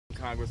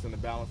Congress and the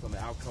balance on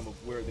the outcome of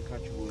where the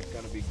country was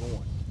going to be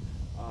going.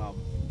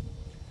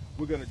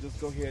 We're going to just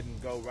go ahead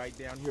and go right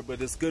down here,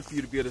 but it's good for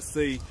you to be able to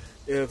see.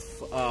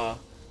 If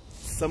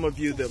some of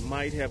you that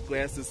might have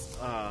glasses,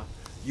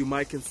 you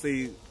might can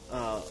see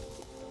a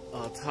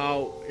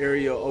tall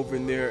area over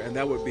in there, and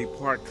that would be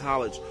Park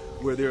College,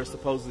 where there are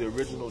supposedly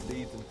original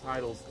deeds and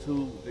titles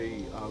to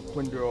the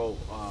Quindaro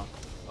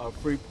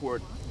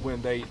Freeport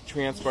when they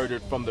transferred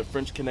it from the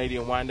French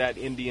Canadian Wyandotte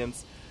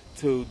Indians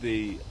to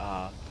the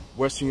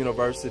Western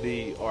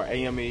University or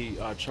AME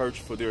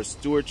Church for their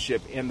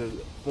stewardship in the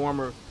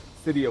former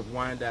city of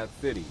Wyandotte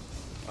City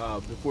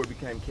before it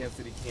became Kansas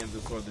City,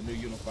 Kansas, or the new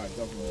unified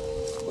government.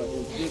 But it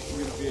was good for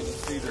you to be able to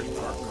see their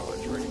Park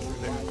College right through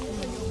there.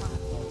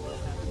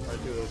 Right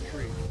through those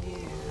trees.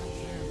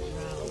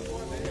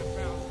 They have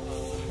found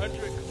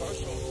 100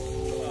 commercial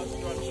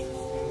structures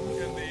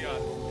in the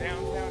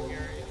downtown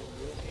area.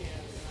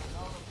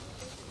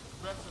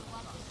 And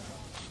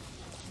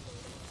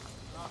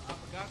I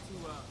forgot to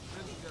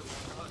mention that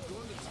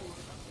during the tour,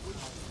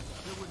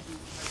 there would be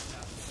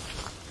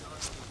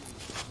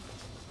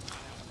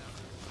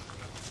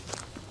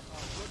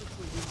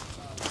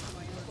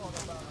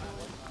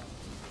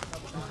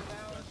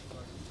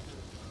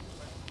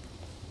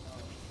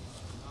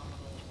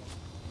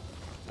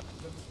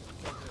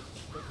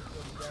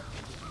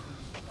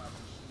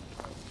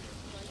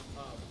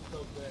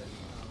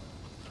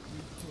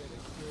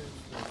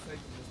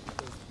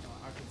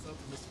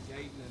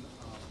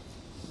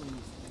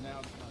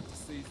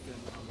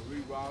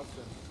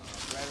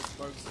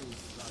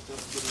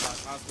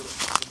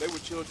they were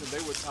children,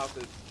 they were taught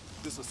that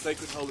this was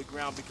sacred, holy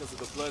ground because of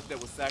the blood that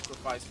was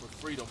sacrificed for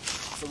freedom.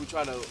 So we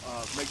try to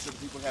make sure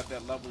that people have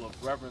that level of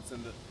reverence.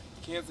 And the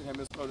Kansas had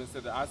misquoted and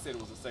said that I said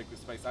it was a sacred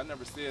space. I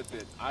never said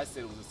that I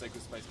said it was a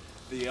sacred space.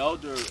 The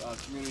elder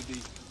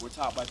community were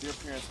taught by their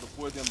parents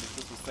before them that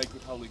this was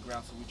sacred, holy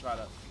ground. So we try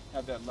to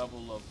have that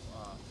level of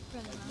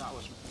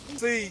acknowledgement.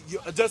 See,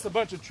 just a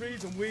bunch of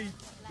trees, and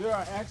there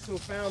are actual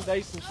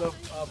foundations of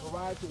a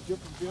variety of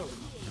different buildings.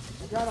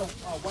 You gotta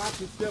watch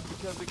your step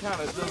because it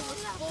kind of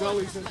just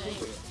gullies into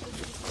it.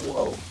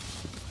 Whoa.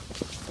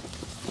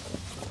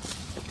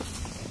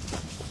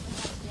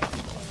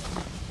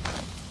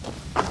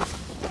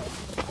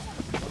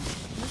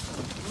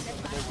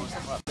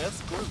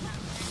 That's good.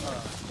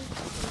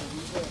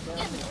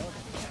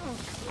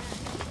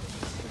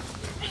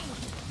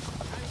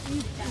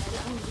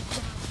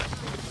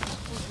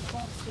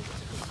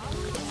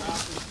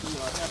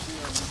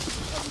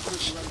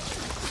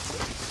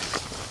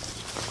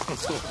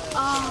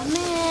 Oh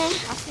man, I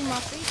see my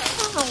feet. I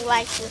don't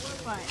like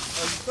this part.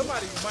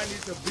 Somebody might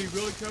need to be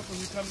really careful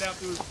when you come down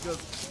through because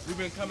we've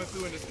been coming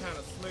through and it's kind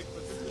of slick,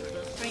 but this is the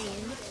best.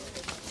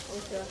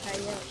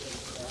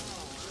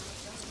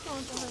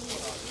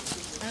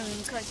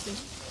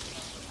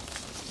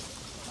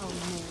 Oh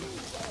man.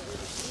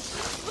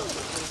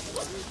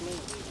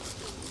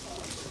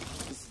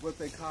 It's what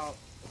they call.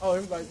 Oh,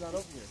 everybody's not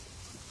over here.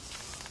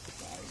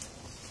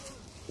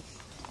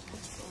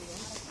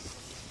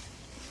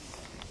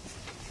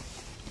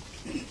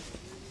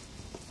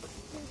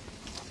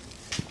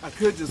 I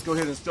could just go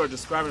ahead and start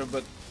describing it,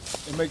 but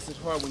it makes it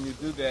hard when you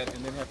do that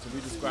and then have to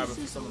re-describe it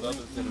for some of the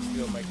others that are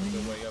still making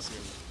their way up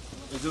here.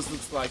 It just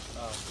looks like...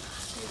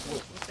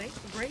 Thanks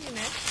for bringing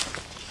that.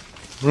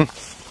 You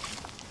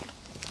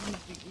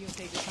don't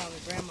take your call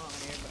with grandma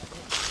and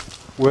everybody.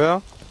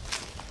 Well,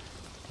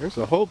 there's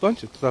a whole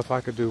bunch of stuff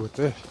I could do with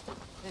this.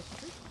 That's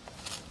true.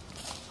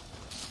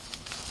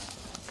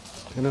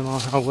 Depending on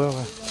how well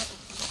I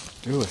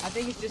do it. I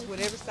think it's just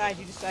whatever side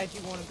you decide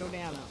you want to go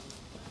down on.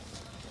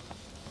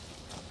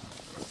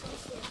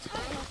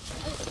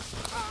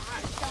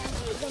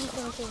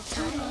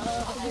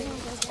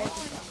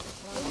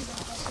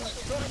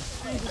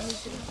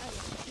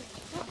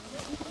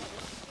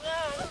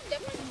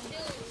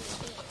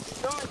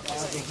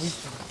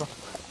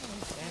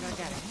 And I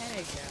got a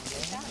headache down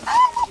there.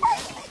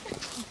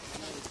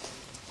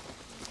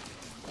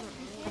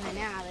 And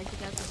now I let you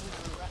guys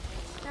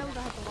now we're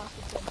gonna have to watch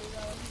this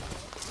video.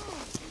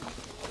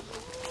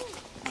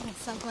 I'm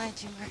so glad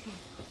you were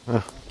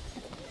here.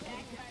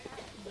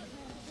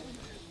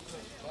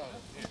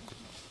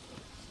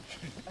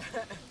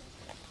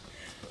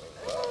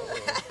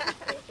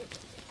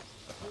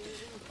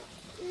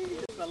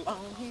 It's a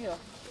long hill.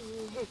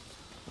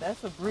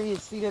 That's a bridge.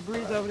 See that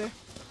bridge over there?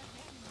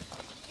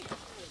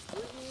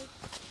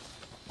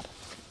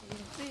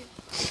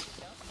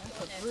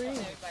 That's a bridge.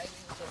 Everybody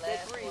was the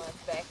last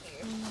ones back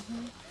here.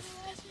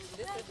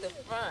 This is the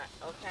front,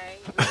 okay?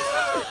 You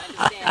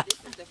understand, this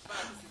is the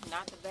front, this is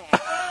not the back.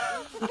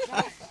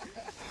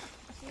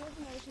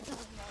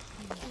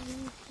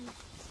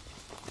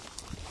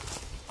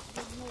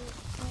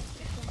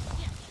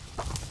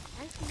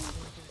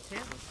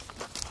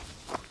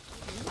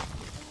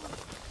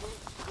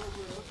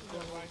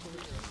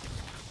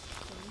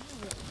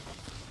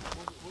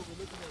 What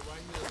we're looking at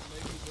right here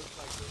maybe looks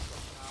like this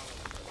somehow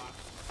in the box,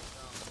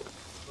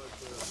 but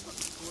the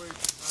story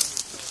behind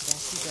it.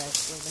 That's you guys.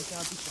 Let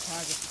y'all be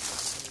photographers.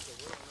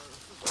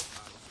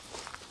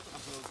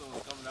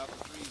 Coming out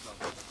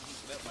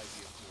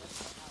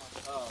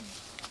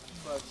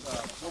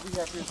what we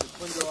have here is the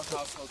Quindaro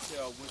House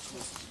Hotel, which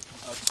was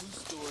 2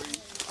 stories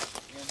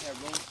and had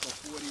rooms for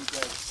 40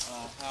 that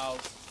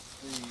housed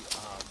the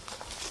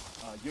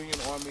Union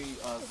Army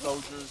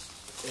soldiers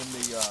in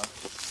the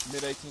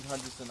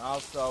mid-1800s, and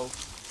also,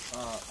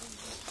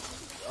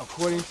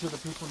 according to the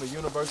people in the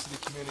university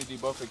community,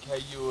 both at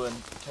KU and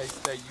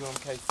K-State,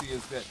 UMKC,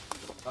 is that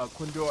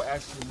Quindaro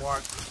actually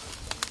marked.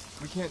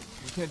 We can't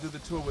do the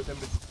tour with in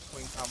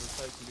between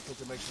conversation because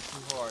it makes it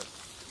too hard.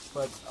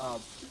 But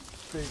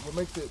what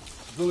makes it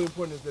really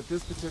important is that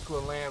this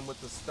particular land with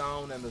the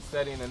stone and the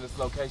setting and this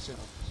location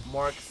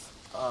marks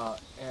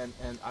and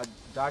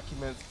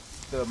documents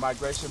the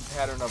migration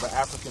pattern of an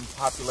African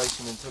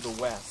population into the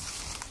West.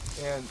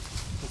 And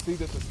to see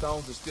that the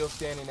stones are still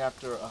standing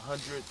after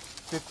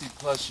 150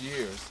 plus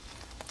years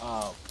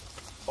are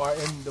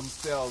in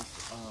themselves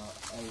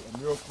a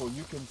miracle.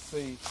 You can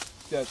see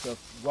that the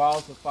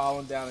walls are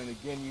falling down, and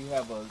again you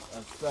have a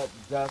set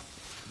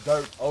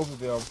dirt over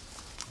them.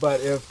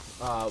 But if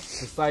the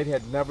site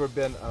had never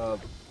been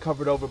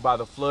covered over by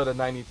the flood of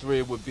 '93,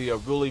 it would be a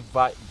really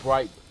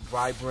bright,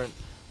 vibrant,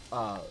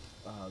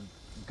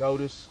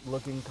 goldish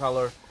looking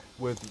color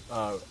with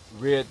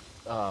red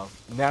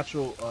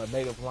natural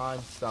native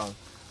limestone.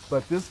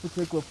 But this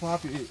particular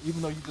property,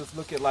 even though you just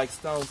look at like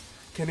stones,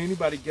 can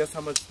anybody guess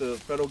how much the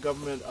federal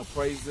government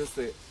appraised this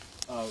at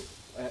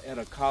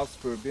a cost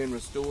for being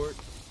restored?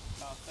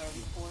 About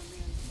 34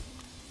 million.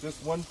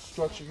 This one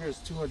structure here is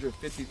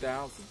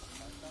 $250,000.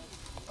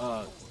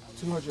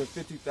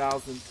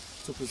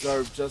 $250,000 to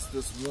preserve just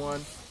this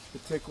one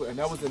particular, and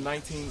that was in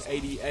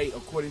 1988,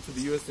 according to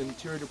the U.S.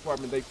 Interior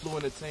Department. They flew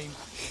in a team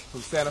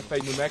from Santa Fe,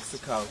 New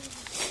Mexico.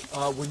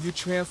 When you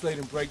translate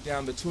and break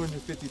down the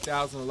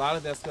 $250,000, a lot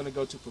of that's going to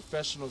go to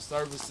professional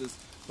services,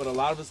 but a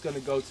lot of it's going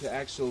to go to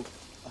actual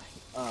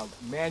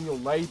manual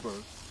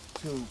labor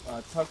to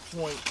tuck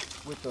point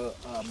with the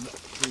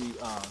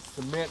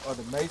cement or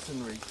the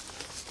masonry.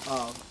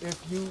 If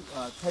you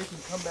take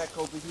and come back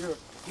over here,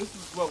 this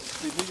is what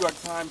the New York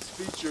Times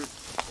featured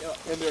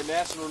in their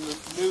national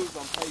news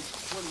on page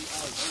 20.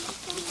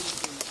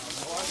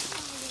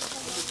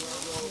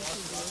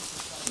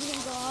 You can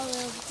go all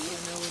over.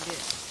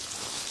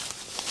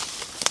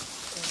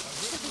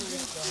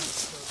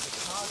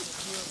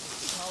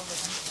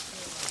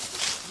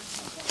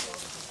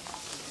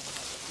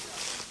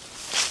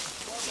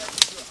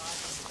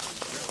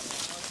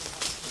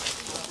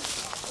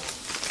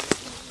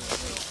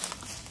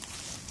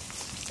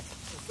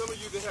 Some of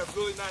you that have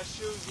really nice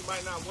shoes, you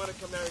might not want to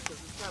come there because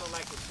it's kind of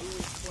like a dewy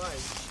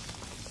place.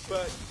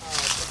 But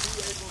to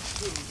be able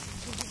to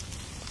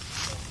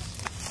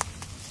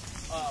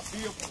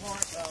be a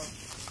part of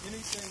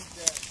anything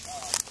that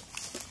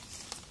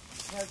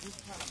has this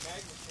kind of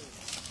magnitude,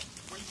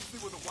 where you can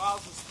see where the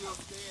walls are still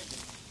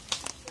standing,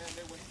 and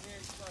they were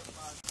hand cut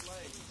by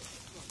slaves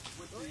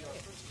with the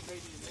French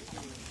Canadian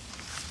Indians.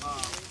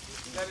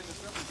 That in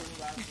itself is really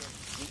like the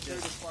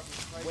Interior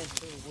Department's place.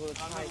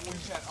 I know when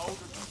you had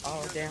older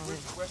people here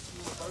at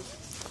Western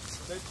University,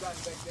 they've gotten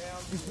back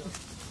down here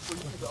where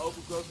you see the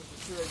overgrowth of the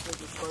trees, they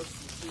dispersed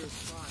in serious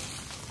crime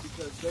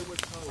because they were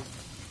told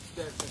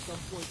that at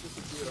some point this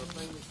would be a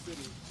famous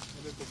city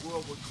and that the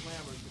world would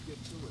clamor to get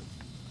to it.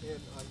 And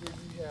here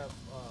you have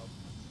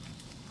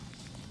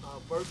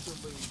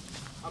virtually,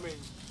 I mean,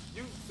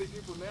 you see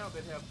people now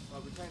that have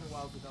retaining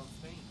walls that don't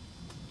stand.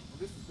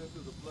 This is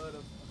through the flood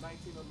of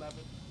 1911,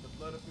 the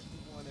flood of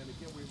 51, and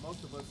again,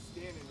 most of us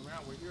standing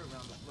around, we're here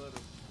around the flood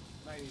of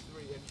 93,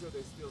 and here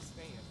they still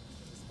stand,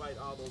 despite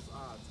all those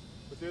odds.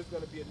 But there's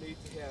going to be a need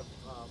to have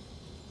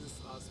this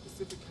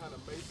specific kind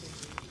of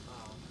masonry,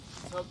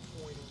 tuck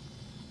pointing,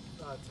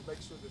 to make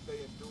sure that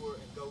they endure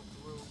and go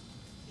through,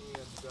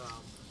 and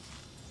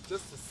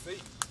just to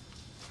see,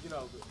 you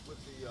know, with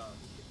the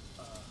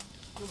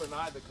human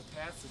eye, the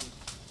capacity.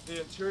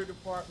 The Interior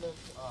Department,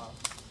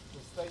 the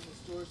State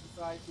Historic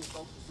Society,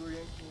 both Missouri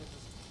and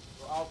Kansas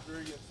were all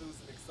very enthused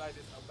and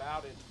excited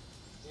about it.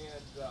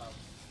 And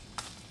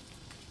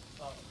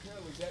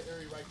apparently that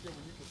area right there,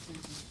 where you can see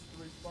these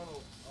 3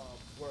 funnels,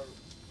 were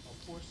a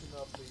portion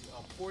of the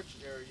porch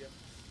area.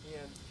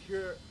 And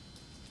here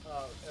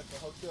at the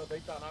hotel, they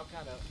found all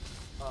kind of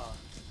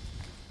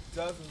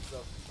dozens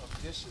of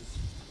dishes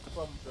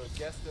from the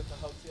guests at the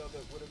hotel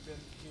that would have been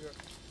here.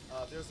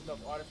 There's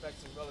enough artifacts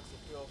and relics to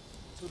fill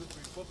 2 to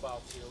 3 football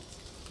fields.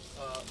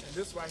 And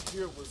this right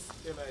here was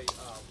in a,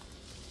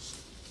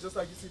 just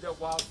like you see that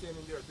wall standing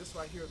there, this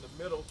right here in the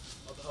middle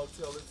of the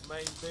hotel, its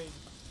main beam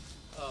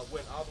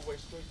went all the way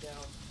straight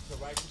down to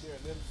right there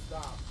and then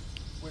stopped,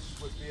 which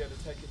would be able to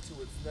take it to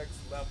its next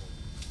level.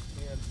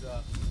 And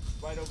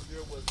right over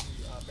there was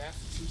the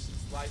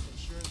Massachusetts Life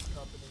Insurance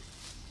Company,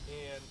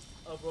 and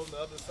over on the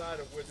other side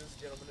of where this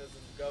gentleman is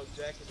in the gold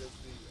jacket is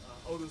the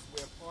Otis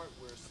Webb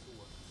Hardware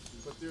store.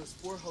 But there's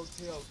 4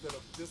 hotels that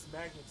are this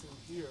magnitude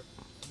here.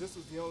 And this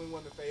was the only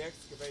one that they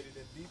excavated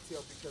in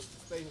detail because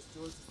the State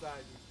Historic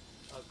Society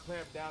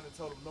clamped down and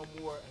told them no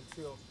more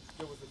until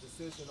there was a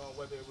decision on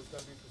whether it was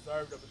going to be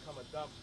preserved or become a dump